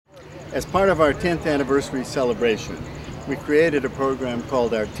As part of our 10th anniversary celebration, we created a program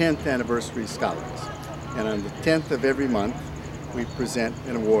called our 10th Anniversary Scholars. And on the 10th of every month, we present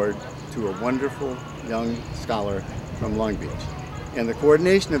an award to a wonderful young scholar from Long Beach. And the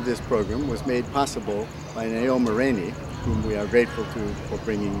coordination of this program was made possible by Naomi Rainey, whom we are grateful to for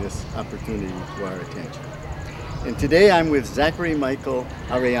bringing this opportunity to our attention. And today I'm with Zachary Michael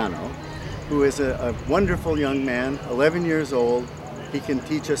Arellano, who is a wonderful young man, 11 years old. He can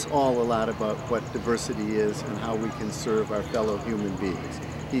teach us all a lot about what diversity is and how we can serve our fellow human beings.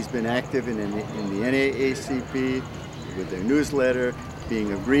 He's been active in the NAACP, with their newsletter,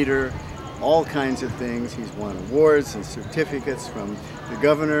 being a greeter, all kinds of things. He's won awards and certificates from the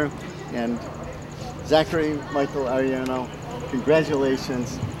governor. And Zachary Michael Arellano,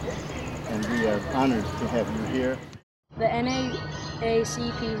 congratulations, and we are honored to have you here. The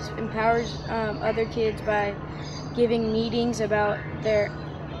NAACP empowers other kids by giving meetings about their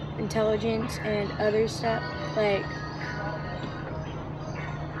intelligence and other stuff. Like,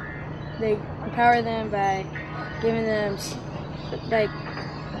 they empower them by giving them, like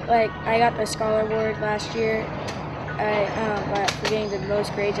I got the Scholar Award last year. For getting the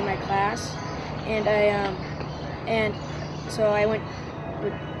most grades in my class, and so I went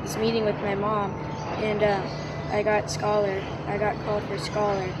with this meeting with my mom, and I got Scholar. I got called for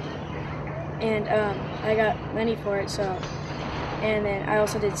Scholar, and I got money for it. So, and then I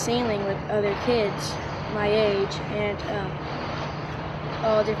also did sailing with other kids my age, and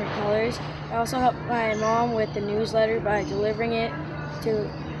all different colors. I also helped my mom with the newsletter by delivering it to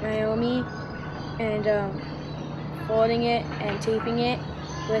Naomi and folding it and taping it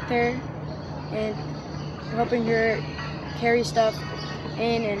with her and helping her carry stuff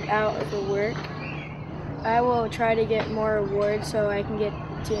in and out of the work. I will try to get more awards so I can get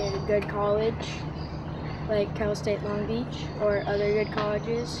to a good college like Cal State Long Beach or other good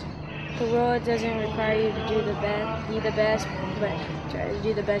colleges. The world doesn't require you to be the best, but try to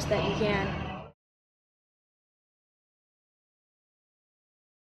do the best that you can.